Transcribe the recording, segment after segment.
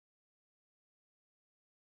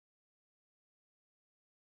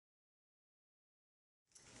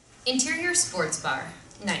Interior sports bar,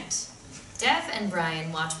 night. Dev and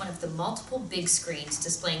Brian watch one of the multiple big screens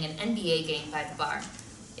displaying an NBA game by the bar.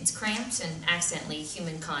 It's cramped and accidentally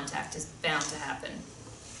human contact is bound to happen.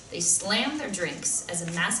 They slam their drinks as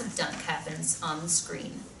a massive dunk happens on the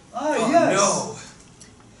screen. Oh yes! No!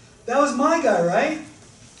 That was my guy, right?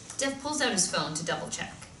 Dev pulls out his phone to double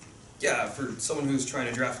check. Yeah, for someone who's trying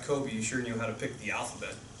to draft Kobe, you sure knew how to pick the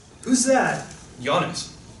alphabet. Who's that?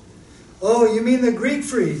 Giannis. Oh, you mean the Greek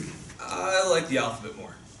freak? I like the alphabet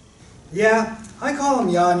more. Yeah, I call him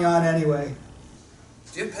Yon Yon anyway.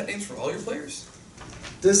 Do you have pet names for all your players?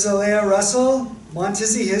 Dezalea Russell,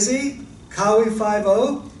 Montizzi Hizzy, Kawi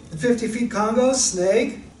 5-0, the 50 Feet Congo,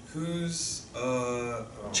 Snake. Who's,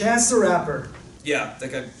 Chance the Rapper. Yeah,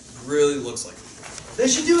 that guy really looks like him. They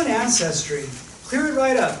should do an ancestry. Clear it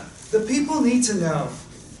right up. The people need to know.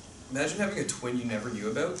 Imagine having a twin you never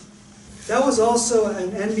knew about. That was also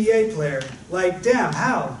an NBA player. Like, damn,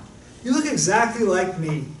 how? You look exactly like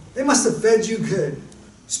me. They must have fed you good.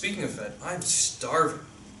 Speaking of fed, I'm starving.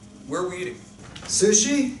 Where are we eating?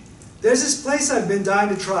 Sushi? There's this place I've been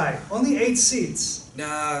dying to try. Only 8 seats.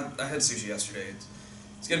 Nah, I had sushi yesterday.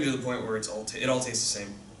 It's getting to the point where it all tastes the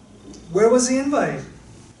same. Where was the invite?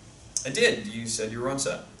 I did. You said you were on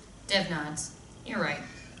set. Dev nods. You're right.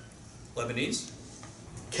 Lebanese?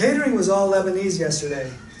 Catering was all Lebanese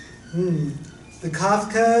yesterday. The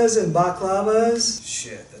kafkas and baklavas.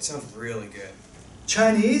 Shit, that sounds really good.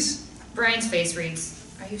 Chinese? Brian's face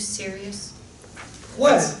reads, are you serious?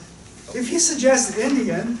 What? If he suggested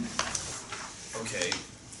Indian, Okay.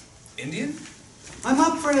 Indian? I'm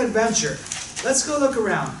up for an adventure. Let's go look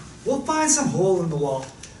around. We'll find some hole in the wall.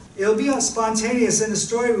 It'll be spontaneous in a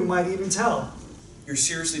story we might even tell. You're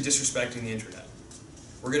seriously disrespecting the internet.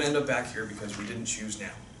 We're gonna end up back here because we didn't choose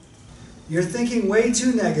now. You're thinking way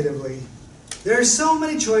too negatively. There are so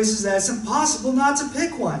many choices that it's impossible not to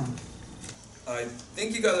pick one. I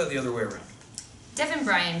think you got that the other way around. Dev and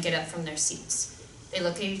Brian get up from their seats. They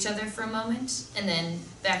look at each other for a moment, and then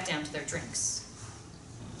back down to their drinks.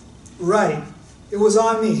 Right. It was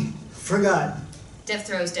on me. Forgot. Dev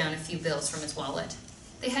throws down a few bills from his wallet.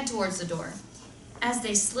 They head towards the door. As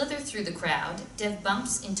they slither through the crowd, Dev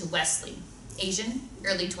bumps into Wesley, Asian,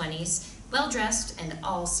 early 20s, well-dressed and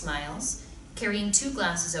all smiles, carrying 2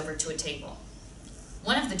 glasses over to a table.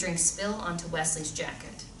 One of the drinks spill onto Wesley's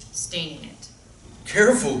jacket, staining it.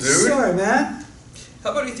 Careful, dude! Sorry, man.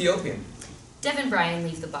 How about Ethiopian? Dev and Brian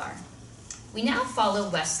leave the bar. We now follow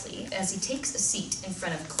Wesley as he takes a seat in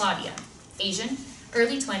front of Claudia, Asian,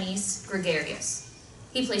 early 20s, gregarious.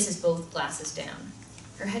 He places both glasses down.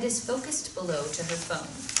 Her head is focused below to her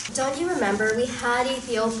phone. Don't you remember we had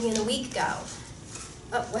Ethiopian a week ago?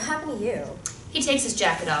 What happened to you? He takes his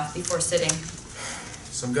jacket off before sitting.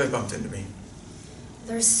 Some guy bumped into me.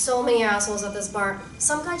 There's so many assholes at this bar.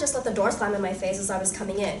 Some guy just let the door slam in my face as I was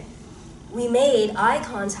coming in. We made eye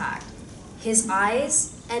contact. His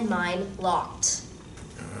eyes and mine locked.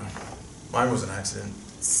 Mine was an accident.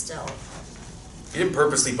 Still. He didn't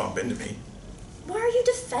purposely bump into me. Why are you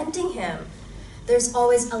defending him? There's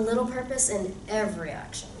always a little purpose in every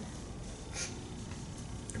action.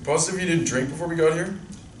 You're positive you didn't drink before we got here?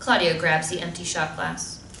 Claudia grabs the empty shot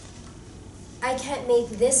glass. I can't make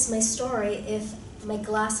this my story if my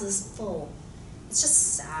glass is full. It's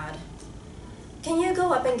just sad. Can you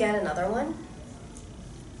go up and get another one?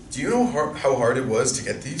 Do you know how hard it was to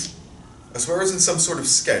get these? I swear it was in some sort of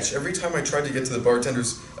sketch. Every time I tried to get to the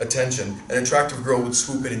bartender's attention, an attractive girl would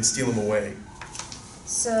swoop in and steal them away.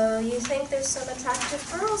 So you think there's some attractive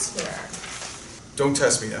girls here? Don't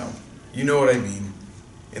test me now. You know what I mean.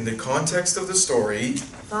 In the context of the story...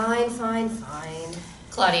 Fine.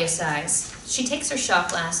 Claudia sighs. She takes her shot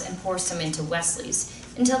glass and pours some into Wesley's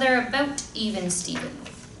until they're about even Steven.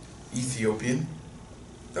 Ethiopian?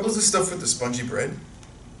 That was the stuff with the spongy bread?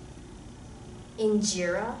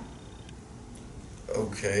 Injera?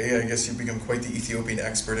 Okay, I guess you've become quite the Ethiopian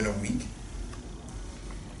expert in a week.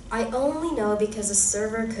 I only know because the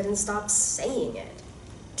server couldn't stop saying it.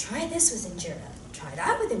 Try this with injera. Try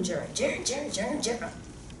that with injera. Injera.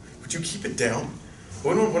 Would you keep it down? I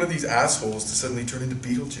wouldn't want one of these assholes to suddenly turn into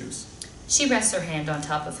Beetlejuice. She rests her hand on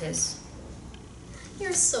top of his.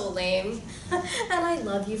 You're so lame. And I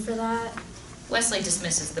love you for that. Wesley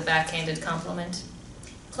dismisses the backhanded compliment.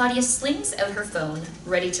 Claudia slings out her phone,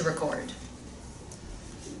 ready to record.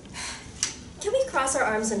 Can we cross our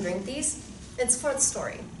arms and drink these? It's for the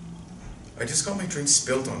story. I just got my drink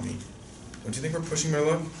spilt on me. Don't you think we're pushing my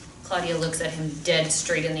luck? Claudia looks at him dead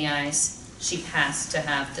straight in the eyes. She has to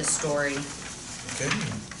have the story. Okay.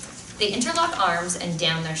 They interlock arms and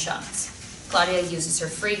down their shots. Claudia uses her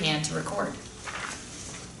free hand to record.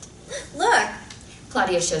 Look!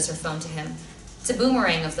 Claudia shows her phone to him. It's a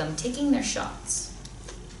boomerang of them taking their shots.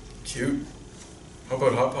 Cute. How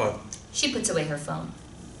about Hot Pot? She puts away her phone.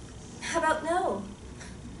 How about no?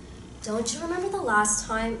 Don't you remember the last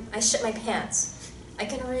time I shit my pants? I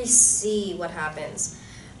can already see what happens.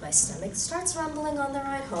 My stomach starts rumbling on the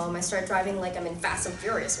ride home. I start driving like I'm in Fast and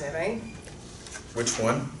Furious movie. Which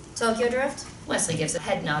one? Tokyo Drift? Wesley gives a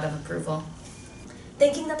head nod of approval.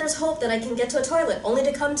 Thinking that there's hope that I can get to a toilet, only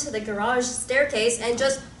to come to the garage staircase and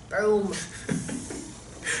just boom.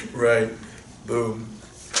 Right. Boom.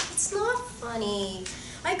 It's not funny.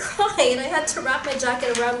 I cried. I had to wrap my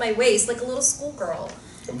jacket around my waist like a little schoolgirl.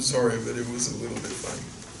 I'm sorry, but it was a little bit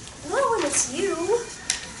funny. Not when it's you.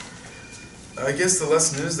 I guess the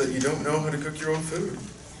lesson is that you don't know how to cook your own food.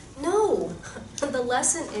 No. The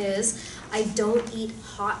lesson is I don't eat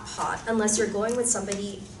hot pot unless you're going with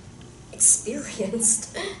somebody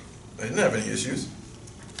experienced. I didn't have any issues.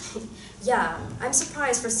 Yeah, I'm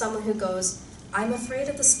surprised for someone who goes, I'm afraid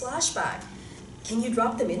of the splashback. Can you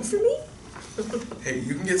drop them in for me? Hey,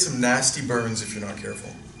 you can get some nasty burns if you're not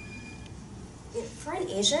careful. For an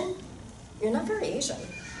Asian, you're not very Asian.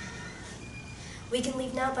 We can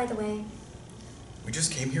leave now, by the way. We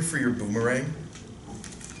just came here for your boomerang.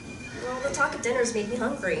 Well, the talk at dinner's made me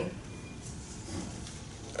hungry.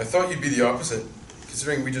 I thought you'd be the opposite,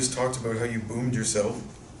 considering we just talked about how you boomed yourself.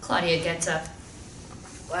 Claudia gets up.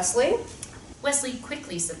 Wesley? Wesley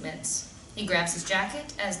quickly submits. He grabs his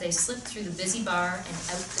jacket as they slip through the busy bar and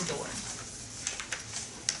out the door.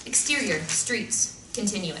 Exterior, streets,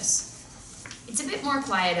 continuous. It's a bit more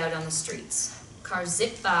quiet out on the streets. Cars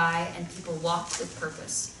zip by and people walk with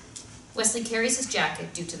purpose. Wesley carries his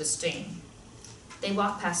jacket due to the stain. They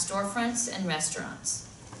walk past storefronts and restaurants.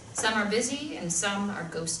 Some are busy and some are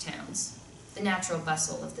ghost towns, the natural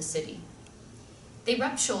bustle of the city. They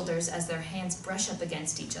rub shoulders as their hands brush up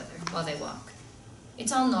against each other while they walk.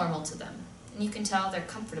 It's all normal to them, and you can tell they're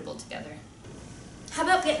comfortable together. How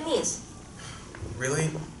about Vietnamese? Really?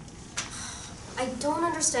 I don't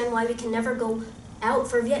understand why we can never go out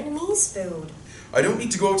for Vietnamese food. I don't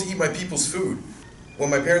need to go out to eat my people's food. Well,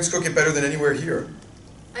 my parents cook it better than anywhere here.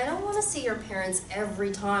 I don't want to see your parents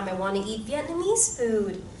every time I want to eat Vietnamese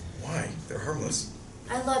food. Why? They're harmless.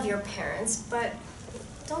 I love your parents, but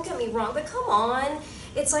don't get me wrong, but come on.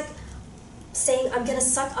 It's like saying I'm going to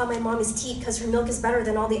suck on my mommy's teeth because her milk is better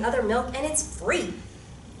than all the other milk, and it's free.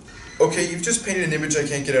 Okay, you've just painted an image I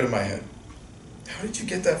can't get out of my head. How did you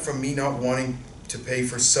get that from me not wanting to pay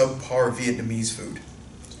for subpar Vietnamese food?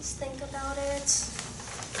 Just think about it.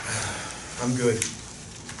 I'm good.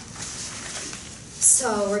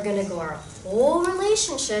 So we're going to go our whole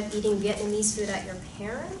relationship eating Vietnamese food at your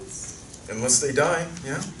parents'? Unless they die,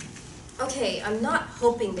 yeah? Okay, I'm not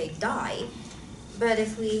hoping they die, but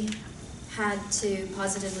if we had to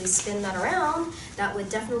positively spin that around, that would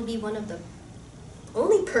definitely be one of the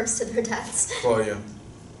only perks to their deaths. Claudia.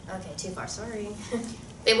 Okay, too far, sorry.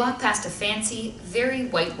 They walk past a fancy, very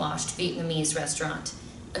whitewashed Vietnamese restaurant,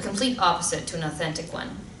 a complete opposite to an authentic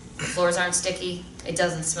one. The floors aren't sticky, it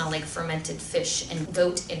doesn't smell like fermented fish and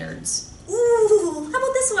goat innards. Ooh, how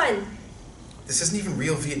about this one? This isn't even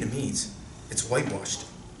real Vietnamese. It's whitewashed.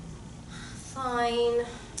 Fine.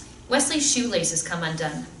 Wesley's shoelaces come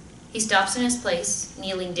undone. He stops in his place,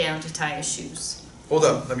 kneeling down to tie his shoes. Hold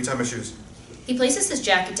up, let me tie my shoes. He places his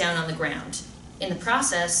jacket down on the ground. In the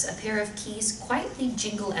process, a pair of keys quietly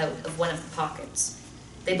jingle out of one of the pockets.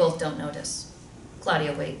 They both don't notice.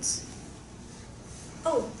 Claudia waits.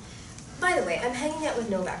 Oh, by the way, I'm hanging out with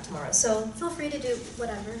Novak tomorrow, so feel free to do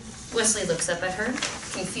whatever. Wesley looks up at her,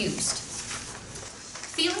 confused.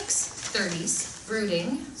 Felix, 30s,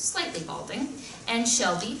 brooding, slightly balding, and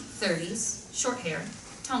Shelby, 30s, short hair,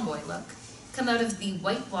 tomboy look, come out of the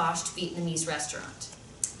whitewashed Vietnamese restaurant.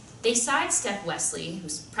 They sidestep Wesley,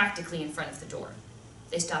 who's practically in front of the door.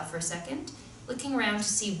 They stop for a second, looking around to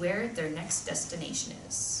see where their next destination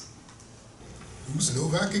is. Who's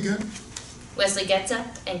Novak again? Wesley gets up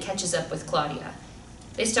and catches up with Claudia.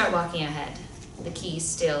 They start walking ahead, the keys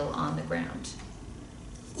still on the ground.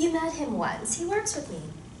 You met him once. He works with me.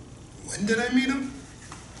 When did I meet him?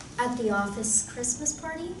 At the office Christmas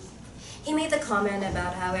party. He made the comment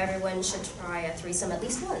about how everyone should try a threesome at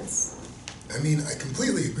least once. I mean, I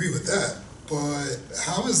completely agree with that, but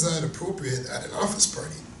how is that appropriate at an office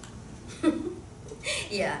party?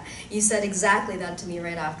 Yeah, you said exactly that to me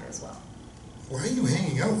right after as well. Why are you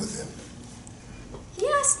hanging out with him? He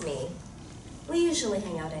asked me. We usually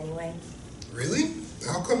hang out anyway. Really?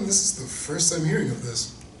 How come this is the first I'm hearing of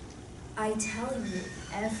this? I tell you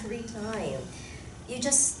every time. You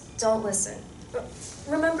just don't listen.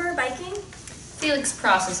 Remember biking? Felix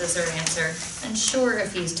processes her answer, unsure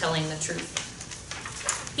if he's telling the truth.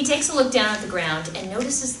 He takes a look down at the ground and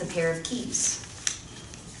notices the pair of keys.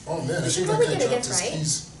 Oh man, I should think that probably guy get a dropped gift, his right?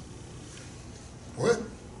 keys. What?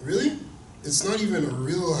 Really? It's not even a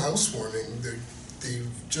real housewarming. They've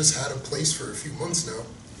just had a place for a few months now.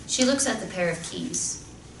 She looks at the pair of keys.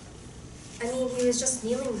 I mean, he was just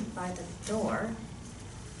kneeling by the door.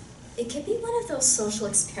 It could be one of those social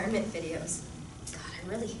experiment videos. God, I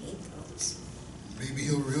really hate those. Maybe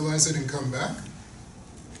he'll realize it and come back?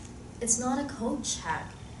 It's not a code check.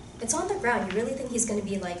 It's on the ground. You really think he's gonna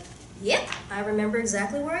be like, yep, I remember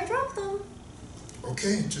exactly where I dropped them.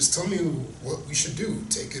 Okay, just tell me what we should do.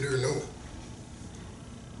 Take it or no.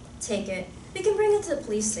 Take it. We can bring it to the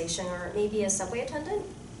police station or maybe a subway attendant.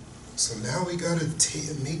 So now we gotta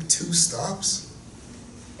make 2 stops?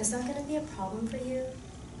 Is that gonna be a problem for you?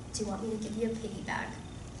 Do you want me to give you a piggyback?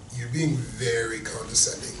 You're being very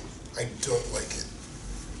condescending. I don't like it.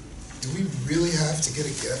 Do we really have to get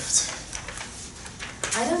a gift?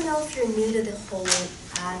 I don't know if you're new to the whole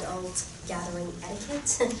adult gathering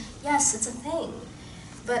etiquette. Yes, it's a thing.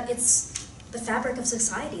 But it's the fabric of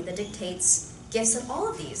society that dictates gifts at all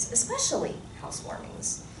of these, especially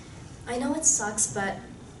housewarmings. I know it sucks, but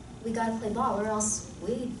we gotta play ball or else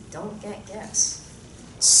we don't get gifts.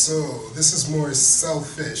 So, this is more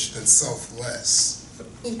selfish than selfless.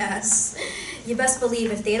 Yes. You best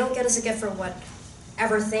believe if they don't get us a gift for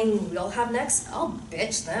whatever thing we'll have next, I'll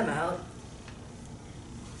bitch them out.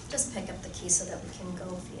 Just pick up the key so that we can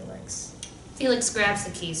go, Felix. Felix grabs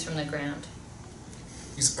the keys from the ground.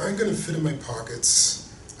 These aren't gonna fit in my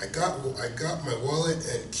pockets. I got my wallet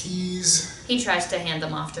and keys. He tries to hand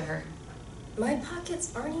them off to her. My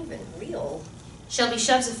pockets aren't even real. Shelby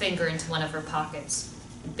shoves a finger into one of her pockets.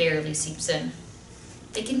 It barely seeps in.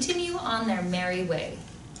 They continue on their merry way.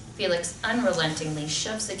 Felix unrelentingly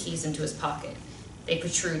shoves the keys into his pocket. They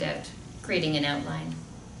protrude out, creating an outline.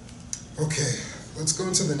 Okay, let's go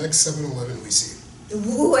into the next 7-Eleven we see.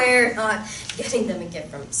 We're not getting them a gift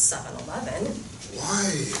from 7-Eleven.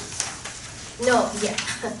 Why? No, yeah.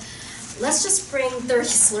 Let's just bring 30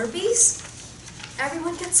 Slurpees.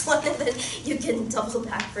 Everyone gets one and then you can double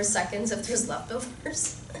back for seconds if there's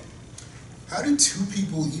leftovers. How do 2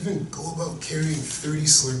 people even go about carrying 30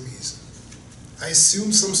 Slurpees? I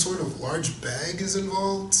assume some sort of large bag is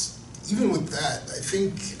involved. Even with that, I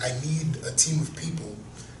think I need a team of people.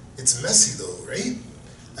 It's messy though, right?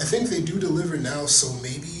 I think they do deliver now, so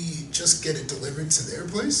maybe just get it delivered to their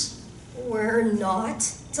place? We're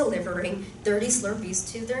not delivering 30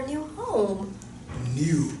 Slurpees to their new home.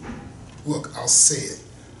 New. Look, I'll say it.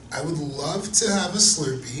 I would love to have a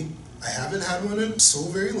Slurpee. I haven't had one in so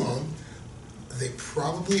very long. They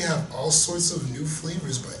probably have all sorts of new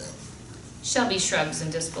flavors by now. Shelby shrugs in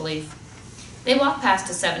disbelief. They walk past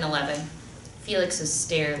a 7-Eleven. Felix's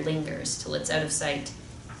stare lingers till it's out of sight.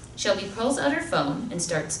 Shelby pulls out her phone and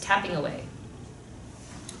starts tapping away.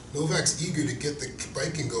 Novak's eager to get the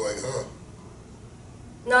biking going, huh?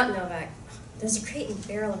 Not Novak. There's a crate and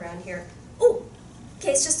barrel around here. Oh,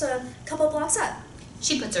 okay, it's just a couple blocks up.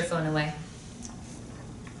 She puts her phone away.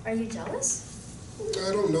 Are you jealous?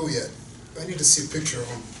 I don't know yet. I need to see a picture of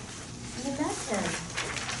him. You met him.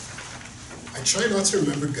 I try not to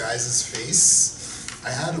remember guys' face. I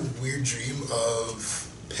had a weird dream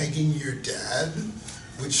of pegging your dad,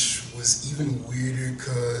 which was even weirder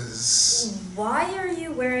because... Why are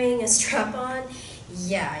you wearing a strap-on?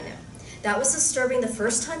 Yeah, I know. That was disturbing the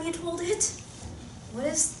first time you told it. What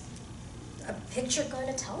is a picture going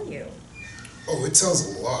to tell you? Oh, it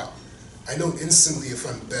tells a lot. I know instantly if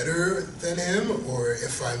I'm better than him or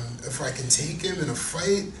if I can take him in a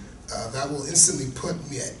fight. That will instantly put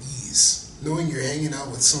me at ease. Knowing you're hanging out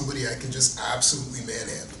with somebody I can just absolutely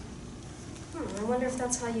manhandle. I wonder if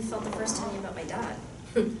that's how you felt the first time you met my dad.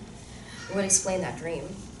 Would explain that dream.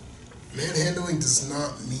 Manhandling does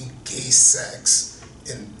not mean gay sex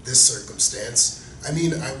in this circumstance. I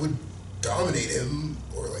mean, I would dominate him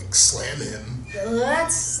or like slam him.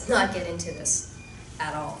 Let's not get into this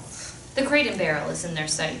at all. The crate and barrel is in their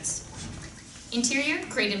sights. Interior,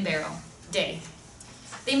 crate and barrel. Day.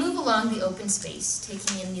 They move along the open space,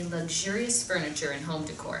 taking in the luxurious furniture and home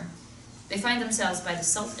decor. They find themselves by the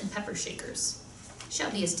salt and pepper shakers.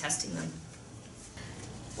 Shelby is testing them.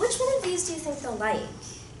 Which one of these do you think they'll like?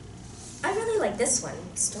 I really like this one.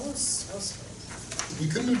 It's so sweet. We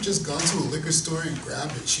couldn't have just gone to a liquor store and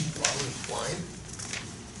grabbed a cheap bottle of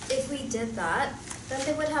wine? If we did that, then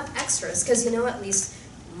they would have extras, because you know at least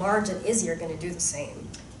Marge and Izzy are going to do the same.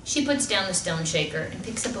 She puts down the stone shaker and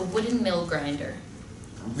picks up a wooden mill grinder.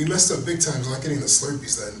 We messed up big time not getting the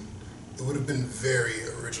Slurpees then. It would have been very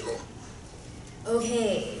original.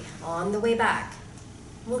 Okay, on the way back.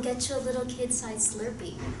 We'll get you a little kid-sized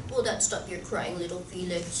Slurpee. Will that stop your crying, little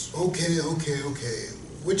Felix? Okay.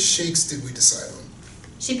 Which shakes did we decide on?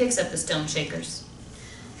 She picks up the stone shakers.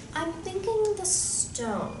 I'm thinking the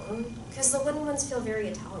stone, because the wooden ones feel very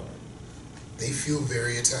Italian. They feel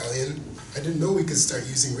very Italian. I didn't know we could start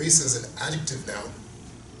using race as an adjective now.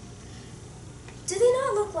 Do they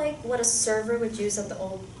not look like what a server would use at the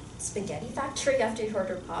old spaghetti factory after you'd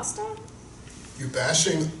ordered pasta? You're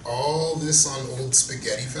bashing all this on old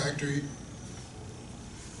spaghetti factory?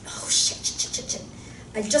 Oh, shit.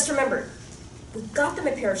 I just remembered. We got them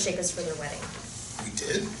a pair of shakers for their wedding. We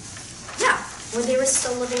did? Yeah, when they were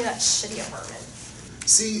still living in that shitty apartment.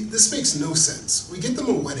 See, this makes no sense. We get them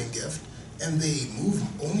a wedding gift, and they move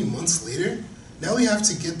only months later? Now we have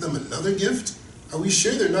to get them another gift? Are we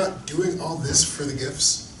sure they're not doing all this for the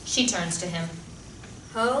gifts? She turns to him.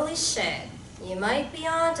 Holy shit, you might be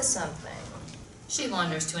onto something. She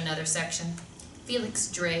wanders to another section.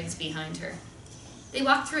 Felix drags behind her. They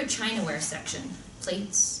walk through a chinaware section.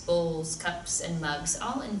 Plates, bowls, cups, and mugs,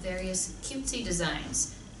 all in various cutesy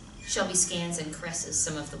designs. Shelby scans and caresses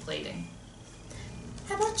some of the plating.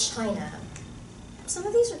 How about China? Some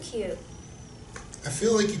of these are cute. I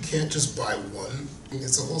feel like you can't just buy one.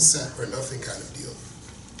 It's a whole set or nothing kind of deal.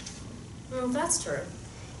 That's true.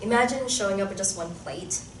 Imagine showing up with just one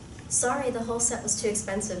plate. Sorry, the whole set was too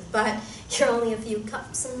expensive, but you're only a few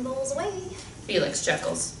cups and bowls away. Felix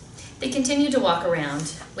chuckles. They continue to walk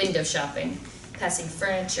around, window shopping, passing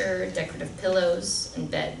furniture, decorative pillows, and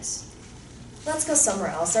beds. Let's go somewhere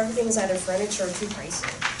else. Everything's either furniture or too pricey.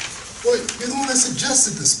 What? You're the one that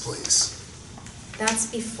suggested this place. That's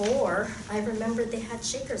before I remembered they had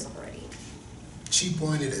shakers already. Cheap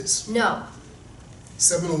wine it is. No.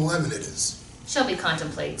 7-Eleven it is. Shelby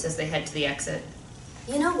contemplates as they head to the exit.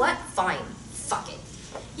 You know what? Fine. Fuck it.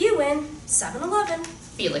 You win. 7-Eleven.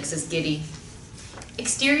 Felix is giddy.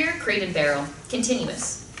 Exterior, crate and barrel.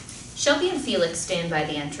 Continuous. Shelby and Felix stand by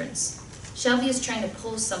the entrance. Shelby is trying to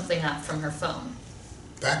pull something up from her phone.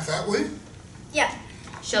 Back that way? Yeah.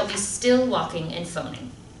 Shelby's still walking and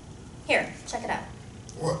phoning. Here, check it out.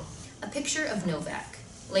 What? A picture of Novak.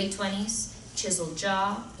 Late 20s, chiseled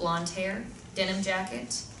jaw, blonde hair, denim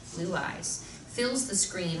jacket, blue eyes. Fills the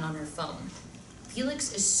screen on her phone.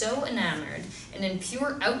 Felix is so enamored and in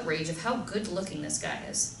pure outrage of how good-looking this guy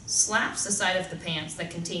is. Slaps the side of the pants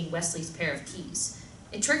that contain Wesley's pair of keys.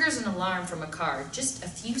 It triggers an alarm from a car just a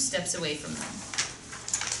few steps away from them.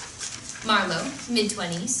 Marlowe,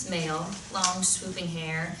 mid-20s, male, long swooping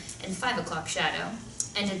hair, and 5 o'clock shadow,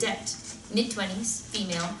 and Odette, mid-20s,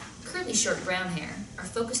 female, curly short brown hair, are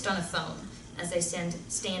focused on a phone as they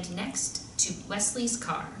stand next to Wesley's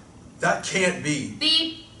car. That can't be.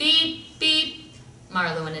 Beep, beep, beep.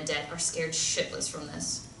 Marlowe and Odette are scared shitless from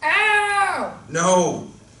this. Ow! No!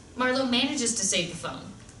 Marlowe manages to save the phone.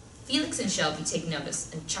 Felix and Shelby take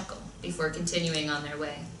notice and chuckle before continuing on their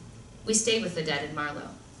way. We stay with Odette and Marlowe.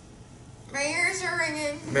 My ears are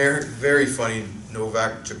ringing. Very funny,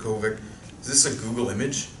 Novak Djokovic. Is this a Google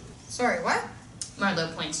image? Sorry, what?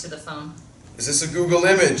 Marlowe points to the phone. Is this a Google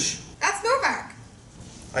image? That's Novak.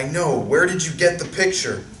 I know. Where did you get the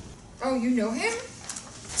picture? Oh, you know him?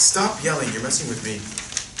 Stop yelling. You're messing with me,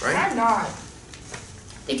 right? I'm not.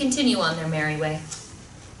 They continue on their merry way.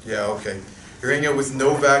 Yeah, okay. You're hanging out with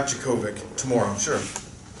Novak Djokovic tomorrow, sure.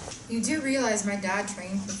 You do realize my dad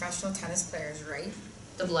trained professional tennis players, right?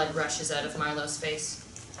 The blood rushes out of Marlowe's face.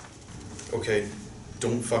 Okay,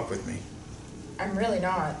 don't fuck with me. I'm really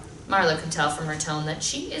not. Marlowe can tell from her tone that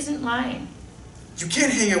she isn't lying. You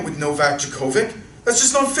can't hang out with Novak Djokovic. That's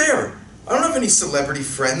just not fair. I don't have any celebrity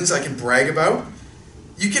friends I can brag about.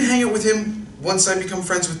 You can hang out with him once I become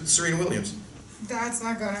friends with Serena Williams. That's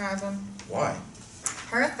not gonna happen. Why?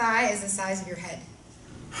 Her thigh is the size of your head.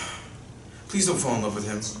 Please don't fall in love with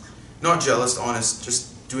him. Not jealous, honest,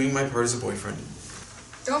 just doing my part as a boyfriend.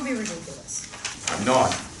 Don't be ridiculous. I'm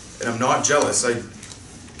not. And I'm not jealous. I'd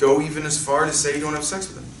go even as far to say you don't have sex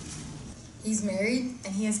with him. He's married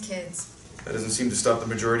and he has kids. That doesn't seem to stop the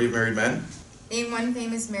majority of married men. Name one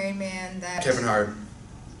famous married man that... Kevin Hart.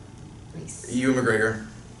 Ewan McGregor.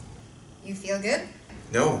 You feel good?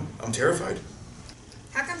 No, I'm terrified.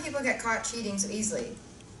 How come people get caught cheating so easily?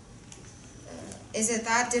 Is it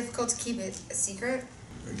that difficult to keep it a secret?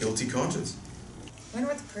 A guilty conscience. I wonder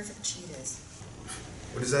what the perfect cheat is.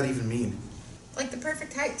 What does that even mean? Like the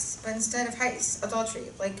perfect heist, but instead of heist, adultery.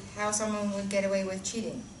 Like how someone would get away with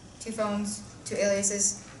cheating. 2 phones, 2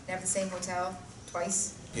 aliases, never the same hotel,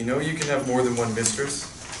 twice. You know you can have more than one mistress?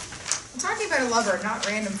 I'm talking about a lover, not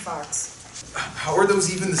random fucks. How are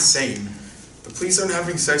those even the same? The police aren't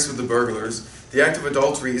having sex with the burglars. The act of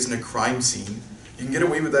adultery isn't a crime scene. You can get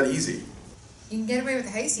away with that easy. You can get away with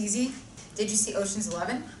the heist easy. Did you see Ocean's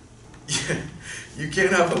 11? Yeah, you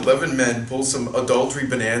can't have 11 men pull some adultery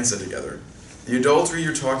bonanza together. The adultery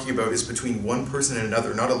you're talking about is between one person and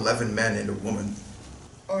another, not 11 men and a woman.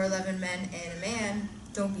 Or 11 men and a man.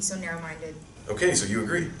 Don't be so narrow-minded. Okay, so you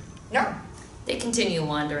agree. No. They continue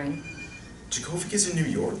wandering. Djokovic is in New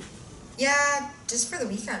York? Yeah, just for the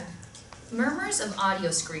weekend. Murmurs of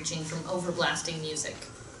audio screeching from overblasting music.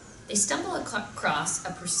 They stumble across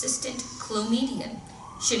a persistent clomedian,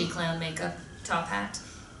 shitty clown makeup, top hat,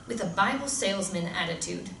 with a Bible salesman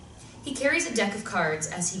attitude. He carries a deck of cards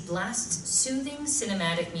as he blasts soothing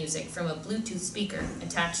cinematic music from a Bluetooth speaker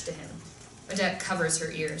attached to him. Odette covers her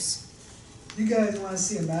ears. You guys want to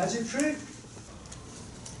see a magic trick?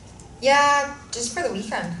 Yeah, just for the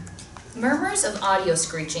weekend. Murmurs of audio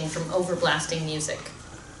screeching from overblasting music.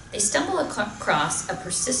 They stumble across a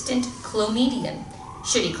persistent clomedian,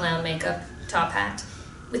 shitty clown makeup, top hat,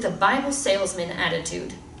 with a Bible salesman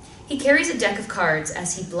attitude. He carries a deck of cards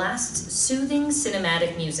as he blasts soothing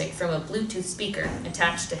cinematic music from a Bluetooth speaker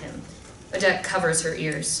attached to him. Odette covers her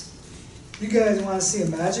ears. You guys want to see a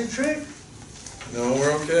magic trick? No,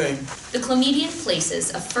 we're okay. The clomedian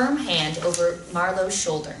places a firm hand over Marlowe's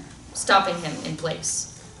shoulder, stopping him in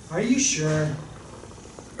place. Are you sure?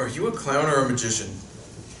 Are you a clown or a magician?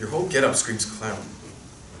 Your whole getup screams clown.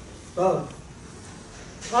 Both.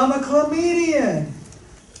 I'm a clomedian!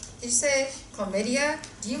 Did you say chlamydia?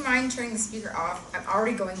 Do you mind turning the speaker off? I'm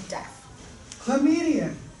already going deaf.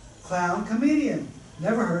 Clomedian. Clown comedian.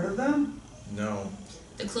 Never heard of them? No.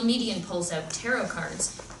 The clomedian pulls out tarot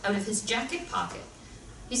cards out of his jacket pocket.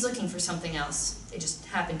 He's looking for something else. They just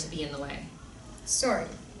happen to be in the way. Sorry,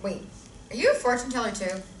 wait. Are you a fortune teller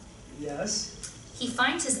too? Yes. He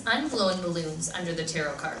finds his unblown balloons under the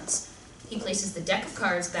tarot cards. He places the deck of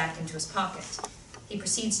cards back into his pocket. He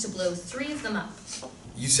proceeds to blow 3 of them up.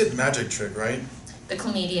 You said magic trick, right? The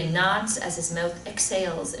clomedian nods as his mouth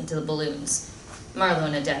exhales into the balloons. Marlowe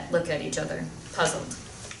and Odette look at each other, puzzled.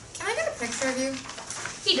 Can I get a picture of you?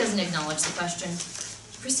 He doesn't acknowledge the question.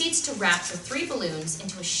 He proceeds to wrap the 3 balloons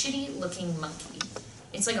into a shitty-looking monkey.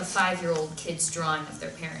 It's like a 5-year-old kid's drawing of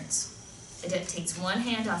their parents. Odette takes one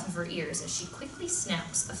hand off of her ears as she quickly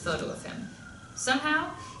snaps a photo of him.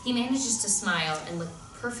 Somehow, he manages to smile and look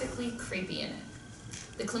perfectly creepy in it.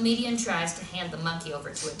 The clomedian tries to hand the monkey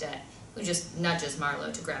over to Odette, who just nudges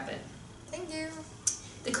Marlowe to grab it. Thank you.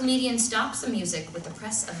 The comedian stops the music with the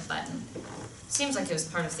press of a button. Seems like it was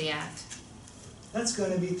part of the act. That's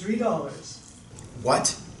going to be $3.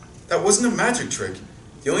 What? That wasn't a magic trick.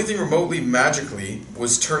 The only thing remotely magically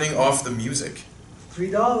was turning off the music.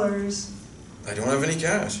 $3. I don't have any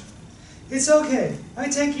cash. It's okay. I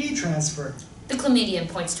take e-transfer. The comedian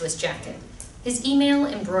points to his jacket, his email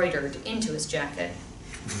embroidered into his jacket.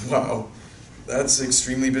 Wow. That's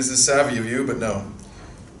extremely business savvy of you, but no.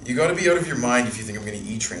 You gotta be out of your mind if you think I'm gonna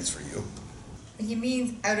e-transfer you. He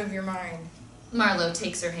means out of your mind. Marlowe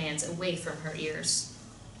takes her hands away from her ears.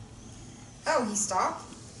 Oh, he stopped?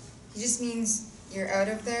 He just means you're out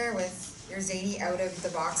of there with your zany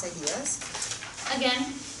out-of-the-box ideas?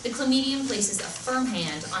 Again, the comedian places a firm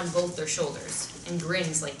hand on both their shoulders and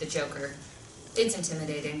grins like the Joker. It's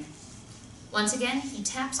intimidating. Once again, he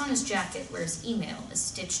taps on his jacket where his email is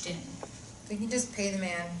stitched in. We can just pay the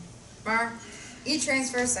man. Mark,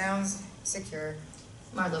 e-transfer sounds secure.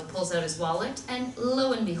 Marlowe pulls out his wallet, and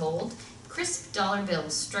lo and behold, crisp dollar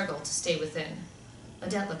bills struggle to stay within.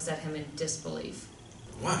 Odette looks at him in disbelief.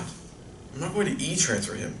 What? I'm not going to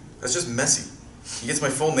e-transfer him. That's just messy. He gets my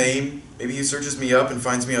full name, maybe he searches me up and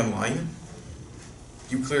finds me online.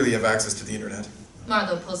 You clearly have access to the internet.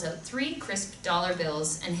 Marlowe pulls out 3 crisp dollar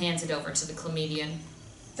bills and hands it over to the comedian.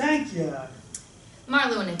 Thank you.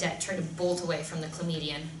 Marlowe and Odette try to bolt away from the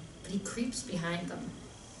comedian, but he creeps behind them.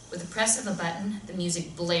 With the press of a button, the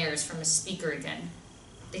music blares from a speaker again.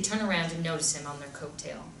 They turn around and notice him on their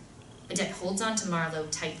coattail. Odette holds on to Marlowe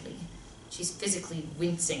tightly. She's physically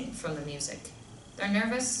wincing from the music. They're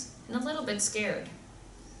nervous and a little bit scared.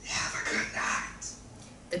 Have a good night.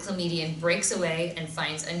 The comedian breaks away and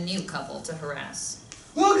finds a new couple to harass.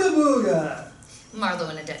 Booga booga. Marlowe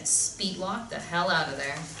and Odette speedwalk the hell out of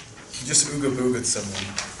there. You just ooga booga'd someone.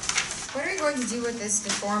 What are we going to do with this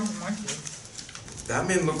deformed monkey? That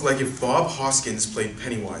man looked like if Bob Hoskins played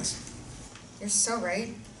Pennywise. You're so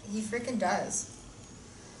right. He freaking does.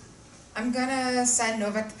 I'm gonna send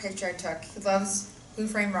Novak the picture I took. He loves Who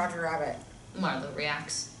Framed Roger Rabbit. Marlowe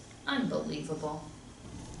reacts. Unbelievable.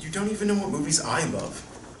 You don't even know what movies I love.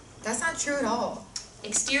 That's not true at all.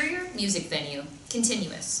 Exterior music venue.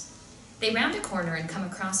 Continuous. They round a corner and come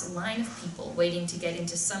across a line of people waiting to get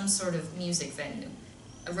into some sort of music venue.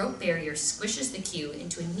 A rope barrier squishes the queue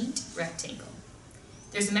into a neat rectangle.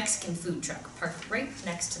 There's a Mexican food truck parked right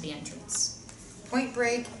next to the entrance. Point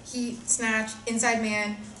break, heat, snatch, inside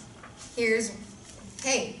man.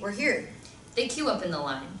 Hey, we're here. They queue up in the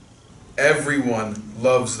line. Everyone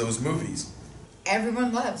loves those movies.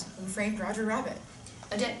 Everyone loves Who Framed Roger Rabbit.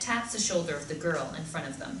 Odette taps the shoulder of the girl in front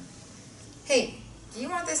of them. Hey, do you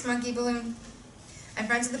want this monkey balloon? I'm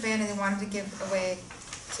friends with the band and they wanted to give away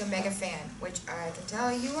to a mega fan, which I can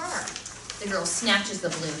tell you are. The girl snatches the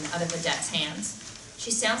balloon out of Odette's hands. She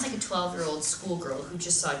sounds like a 12-year-old schoolgirl who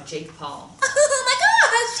just saw Jake Paul. Oh my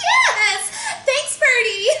gosh, yes! Thanks,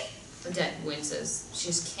 Birdie! Odette winces. She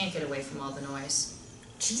just can't get away from all the noise.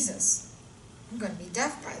 Jesus, I'm going to be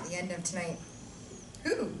deaf by the end of tonight.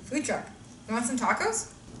 Ooh, food truck. You want some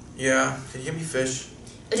tacos? Yeah, can you get me fish?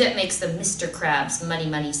 Odette makes the Mr. Krabs money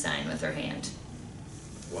money sign with her hand.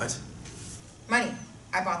 What? Money.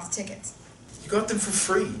 I bought the tickets. You got them for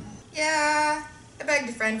free. Yeah, I begged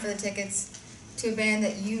a friend for the tickets to a band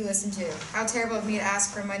that you listen to. How terrible of me to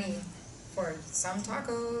ask for money for some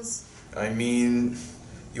tacos. I mean,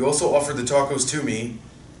 you also offered the tacos to me.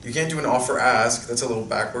 You can't do an offer-ask. That's a little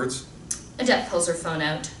backwards. Odette pulls her phone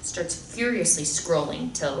out, starts furiously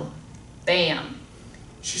scrolling till, bam!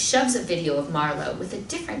 She shoves a video of Marlowe with a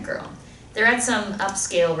different girl. They're at some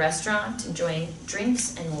upscale restaurant, enjoying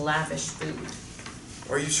drinks and lavish food.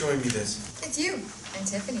 Why are you showing me this? It's you and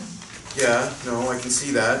Tiffany. Yeah, no, I can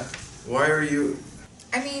see that. Why are you...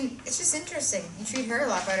 I mean, it's just interesting. You treat her a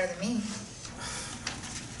lot better than me.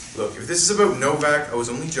 Look, if this is about Novak, I was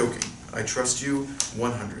only joking. I trust you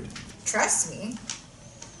 100. Trust me?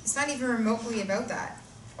 It's not even remotely about that.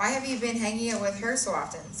 Why have you been hanging out with her so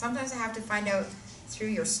often? Sometimes I have to find out through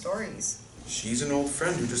your stories. She's an old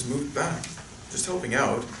friend who just moved back. Just helping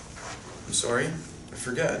out. I'm sorry, I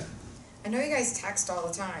forget. I know you guys text all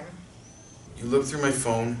the time. You look through my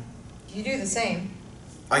phone. You do the same.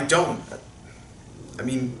 I don't. I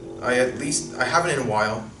mean, I haven't in a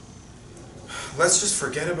while. Let's just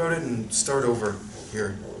forget about it and start over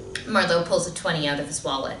here. Marlowe pulls a 20 out of his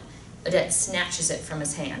wallet. Odette snatches it from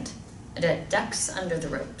his hand. Odette ducks under the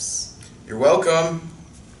ropes. You're welcome.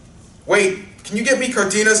 Wait, can you get me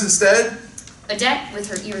cartinas instead? Odette, with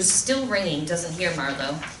her ears still ringing, doesn't hear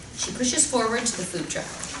Marlowe. She pushes forward to the food truck.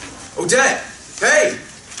 Odette! Hey!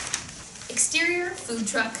 Exterior food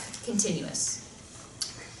truck continuous.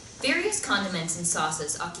 Various condiments and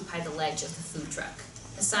sauces occupy the ledge of the food truck.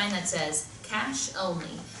 A sign that says, "Cash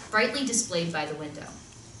only," brightly displayed by the window.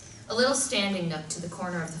 A little standing nook to the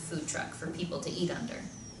corner of the food truck for people to eat under.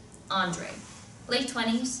 Andre, late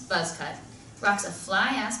 20s, buzz cut, rocks a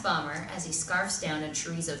fly-ass bomber as he scarfs down a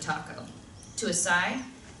chorizo taco. To his side,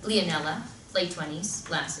 Leonela, late 20s,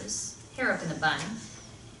 glasses, hair up in a bun.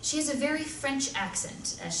 She has a very French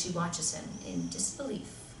accent as she watches him in disbelief.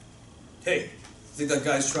 Hey, I think that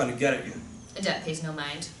guy's trying to get at you. Odette pays no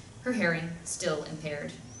mind, her hearing still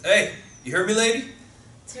impaired. Hey, you heard me, lady?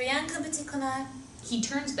 He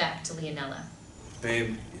turns back to Leonela.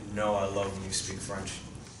 Babe, you know I love when you speak French.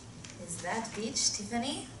 Is that beach,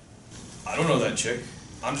 Tiffany? I don't know that chick.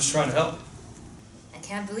 I'm just trying to help. I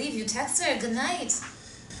can't believe you texted her good night.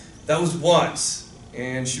 That was once,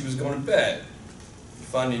 and she was going to bed. You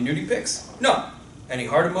find any nudie pics? No. Any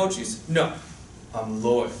heart emojis? No. I'm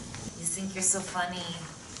loyal. You think you're so funny.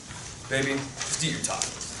 Baby, just eat your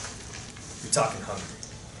tacos. You're talking hungry.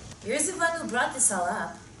 You're the one who brought this all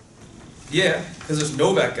up. Yeah, because this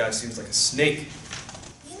Novak guy seems like a snake.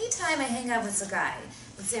 Anytime I hang out with a guy,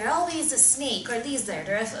 but they're always a snake or lizard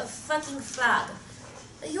or a fucking frog.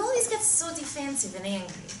 You always get so defensive and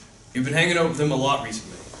angry. You've been hanging out with him a lot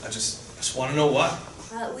recently. I just want to know why.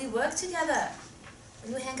 Well, we work together.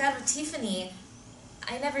 When we hang out with Tiffany,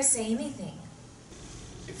 I never say anything.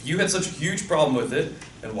 If you had such a huge problem with it,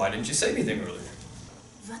 then why didn't you say anything earlier?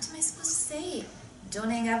 What am I supposed to say? Don't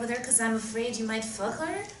hang out with her because I'm afraid you might fuck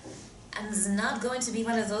her? I'm not going to be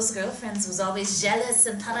one of those girlfriends who's always jealous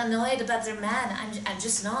and paranoid about their man. I'm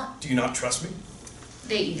just not. Do you not trust me?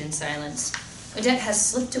 They eat in silence. Odette has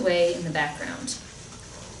slipped away in the background.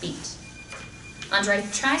 Beat. Andre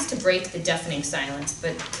tries to break the deafening silence,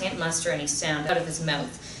 but can't muster any sound out of his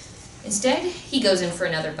mouth. Instead, he goes in for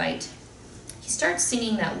another bite. He starts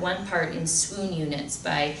singing that one part in Swoon Units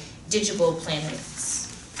by Digital Planets.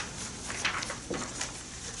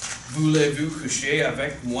 Voulez-vous coucher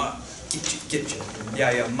avec moi? Get you.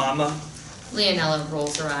 Yeah, mama. Leonela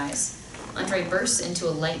rolls her eyes. Andre bursts into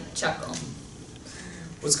a light chuckle.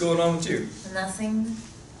 What's going on with you? Nothing.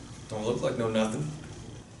 Don't look like no nothing.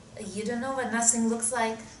 You don't know what nothing looks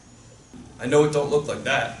like? I know it don't look like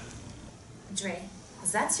that. Dre,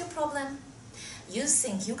 that's your problem. You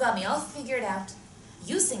think you got me all figured out.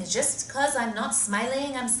 You think just 'cause I'm not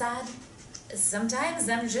smiling, I'm sad? Sometimes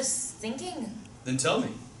I'm just thinking. Then tell me.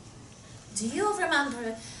 Do you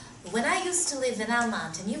remember when I used to live in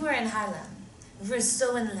Almont and you were in Harlem? We were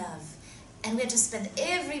so in love, and we had to spend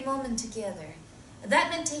every moment together. That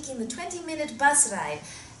meant taking the 20-minute bus ride,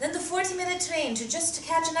 then the 40-minute train to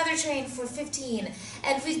catch another train for 15,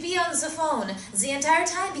 and we'd be on the phone the entire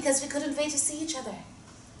time because we couldn't wait to see each other.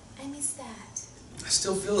 I miss that. I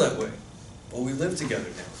still feel that way. But we live together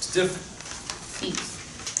now. It's different. Beat.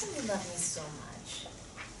 You love me so much.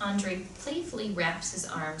 Andre playfully wraps his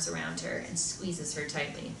arms around her and squeezes her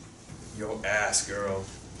tightly. Yo, ass, girl.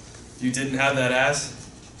 You didn't have that ass?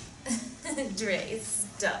 Dre,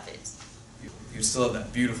 stop it. You still have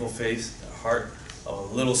that beautiful face, that heart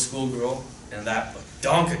of a little schoolgirl, and that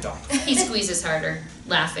donka. He squeezes harder,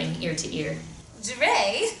 laughing ear to ear.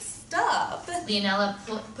 Dre, stop. Leonela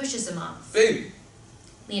pushes him off. Baby.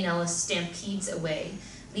 Leonela stampedes away,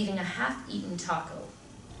 leaving a half-eaten taco.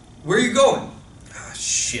 Where are you going? Ah,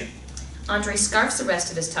 shit. Andre scarfs the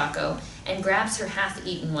rest of his taco and grabs her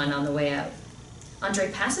half-eaten one on the way out.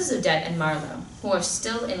 Andre passes Odette and Marlowe, who are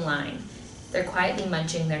still in line. They're quietly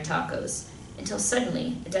munching their tacos, until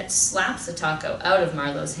suddenly Odette slaps the taco out of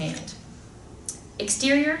Marlowe's hand.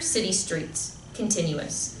 Exterior city streets,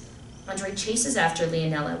 continuous. Andre chases after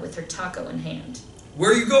Leonela with her taco in hand.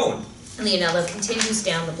 Where are you going? Leonela continues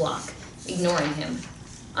down the block, ignoring him.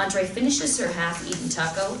 Andre finishes her half-eaten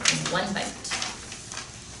taco in one bite.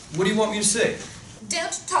 What do you want me to say?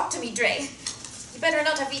 Don't talk to me, Dre. You better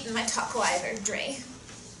not have eaten my taco either, Dre.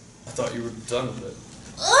 I thought you were done with it.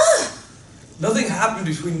 Ugh! Nothing happened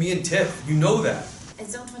between me and Tiff. You know that. I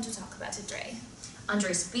don't want to talk about it, Dre.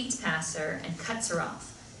 Andre speeds past her and cuts her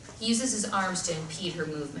off. He uses his arms to impede her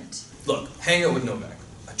movement. Look, hang out with Novak.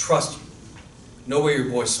 I trust you. No way your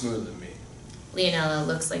boy's smoother than me. Leonela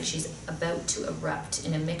looks like she's about to erupt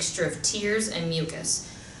in a mixture of tears and mucus,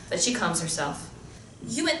 but she calms herself.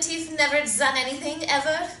 You and Tiff never done anything,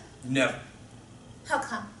 ever? Never. How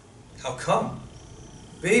come? How come?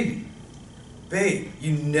 Babe,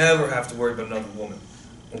 you never have to worry about another woman.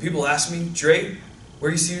 When people ask me, Dre, where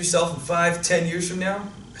do you see yourself in 5, 10 years from now?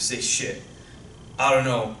 I say shit. I don't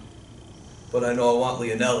know. But I know I want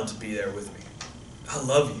Leonela to be there with me. I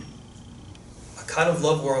love you. I kind of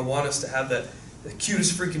love where I want us to have the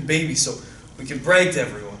cutest freaking baby so we can brag to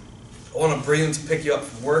everyone. I want to bring them to pick you up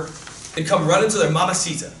from work and come running to their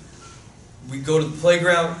mamacita. We go to the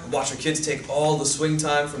playground and watch our kids take all the swing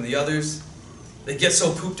time from the others. They get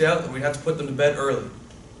so pooped out that we'd have to put them to bed early.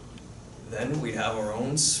 Then we'd have our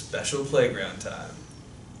own special playground time.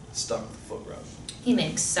 Stuck with the foot rub. He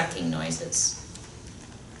makes sucking noises.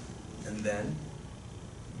 And then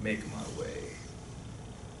make my way.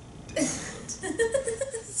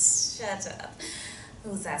 Shut up.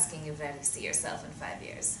 Who's asking you where you see yourself in 5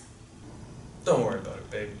 years? Don't worry about it,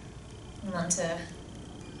 babe. Want to?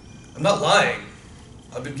 I'm not lying.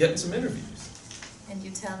 I've been getting some interviews. And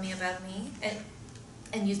you tell me about me?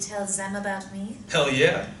 And you tell them about me? Hell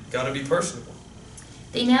yeah. Gotta be personable.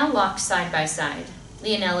 They now walk side by side.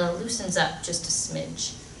 Leonela loosens up just a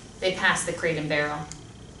smidge. They pass the Crate and Barrel.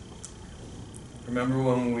 Remember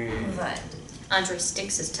when we... What? Andre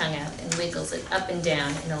sticks his tongue out and wiggles it up and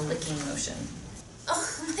down in a licking motion.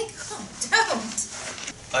 Oh my god,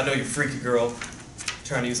 don't! I know you're freaky girl.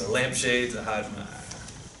 Trying to use a lampshade to hide my...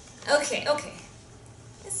 Okay.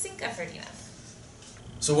 I think I've heard enough.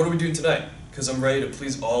 So what are we doing tonight? Because I'm ready to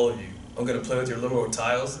please all of you. I'm gonna play with your little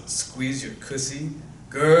tiles and squeeze your cussy.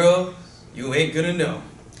 Girl, you ain't gonna know.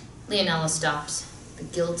 Leonela stops. The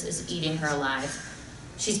guilt is eating her alive.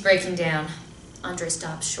 She's breaking down. Andre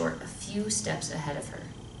stops short a few steps ahead of her.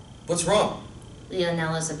 What's wrong?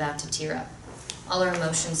 Leonela's about to tear up. All her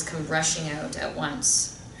emotions come rushing out at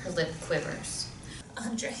once. Her lip quivers.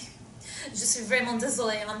 Andre, je suis vraiment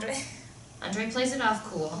désolée, Andre. Andre plays it off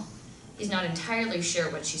cool. He's not entirely sure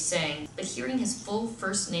what she's saying, but hearing his full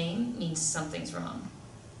first name means something's wrong.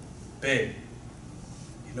 Babe,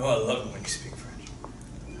 you know I love it when you speak French.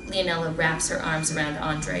 Leonela wraps her arms around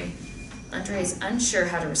Andre. Andre is unsure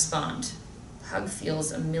how to respond. The hug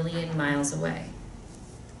feels a million miles away.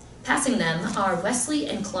 Passing them are Wesley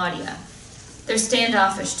and Claudia. They're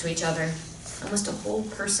standoffish to each other, almost a whole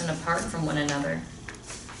person apart from one another.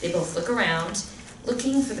 They both look around,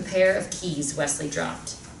 looking for the pair of keys Wesley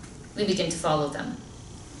dropped. We begin to follow them.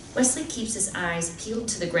 Wesley keeps his eyes peeled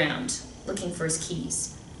to the ground, looking for his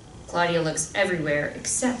keys. Claudia looks everywhere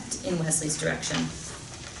except in Wesley's direction.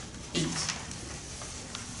 Beat.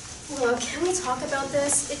 Look, can we talk about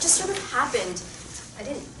this? It just sort of happened. I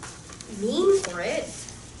didn't mean for it.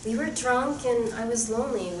 We were drunk and I was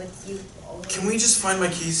lonely with you all. Can we just find my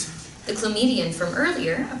keys? The comedian from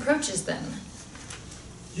earlier approaches them.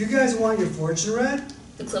 You guys want your fortune read?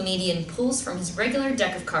 The comedian pulls from his regular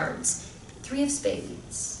deck of cards 3 of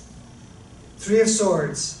spades. 3 of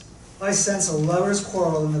swords. I sense a lover's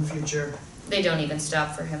quarrel in the future. They don't even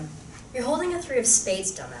stop for him. You're holding a 3 of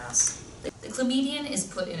spades, dumbass. The comedian is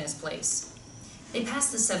put in his place. They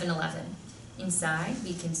pass the 7-Eleven. Inside,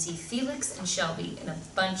 we can see Felix and Shelby in a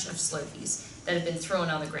bunch of Slurpees that have been thrown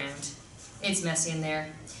on the ground. It's messy in there.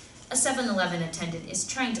 A 7-Eleven attendant is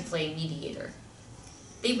trying to play mediator.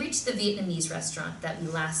 They reach the Vietnamese restaurant that we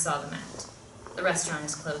last saw them at. The restaurant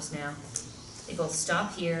is closed now. They both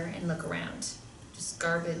stop here and look around. Just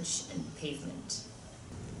garbage and pavement.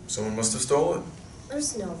 Someone must have stolen it.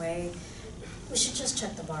 There's no way. We should just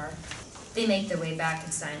check the bar. They make their way back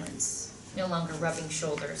in silence, no longer rubbing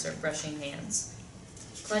shoulders or brushing hands.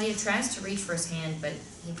 Claudia tries to reach for his hand, but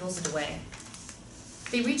he pulls it away.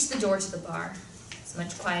 They reach the door to the bar. It's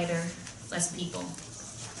much quieter, less people.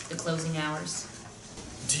 The closing hours.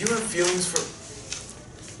 Do you have feelings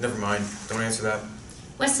for... Never mind. Don't answer that.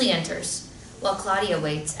 Wesley enters, while Claudia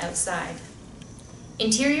waits outside.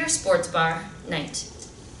 Interior sports bar, night.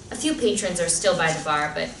 A few patrons are still by the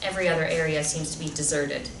bar, but every other area seems to be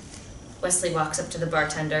deserted. Wesley walks up to the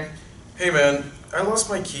bartender. Hey man, I lost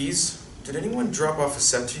my keys. Did anyone drop off a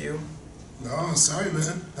set to you? No, sorry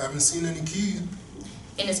man. Haven't seen any keys.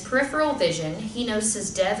 In his peripheral vision, he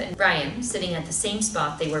notices Dev and Brian sitting at the same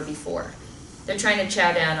spot they were before. They're trying to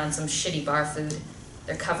chow down on some shitty bar food.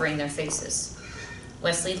 They're covering their faces.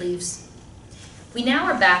 Wesley leaves. We now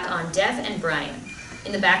are back on Dev and Brian.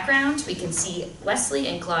 In the background, we can see Wesley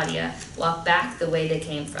and Claudia walk back the way they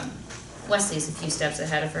came from. Wesley's a few steps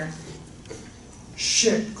ahead of her.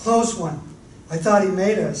 Shit, close one. I thought he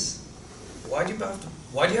made us. Why do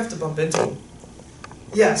you have to bump into him?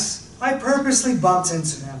 Yes, I purposely bumped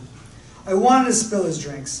into him. I wanted to spill his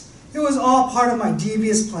drinks. It was all part of my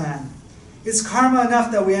devious plan. It's karma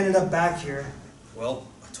enough that we ended up back here. Well,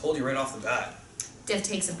 I told you right off the bat. Dev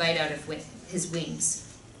takes a bite out of his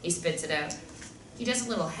wings. He spits it out. He does a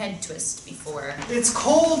little head twist before. It's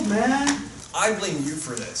cold, man. I blame you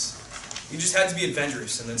for this. You just had to be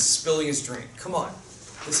adventurous and then spilling his drink. Come on.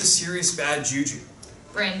 This is serious bad juju.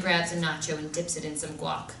 Brian grabs a nacho and dips it in some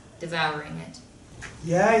guac, devouring it.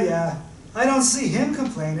 Yeah. I don't see him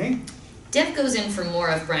complaining. Dev goes in for more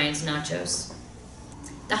of Brian's nachos.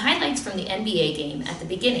 The highlights from the NBA game at the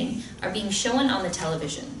beginning are being shown on the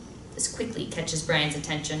television. This quickly catches Brian's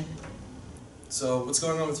attention. So, what's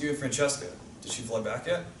going on with you and Francesca? Did she fly back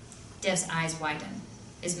yet? Dev's eyes widen.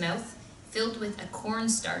 His mouth, filled with a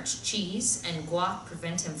cornstarch cheese and guac,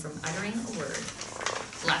 prevent him from uttering a word.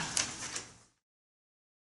 Left.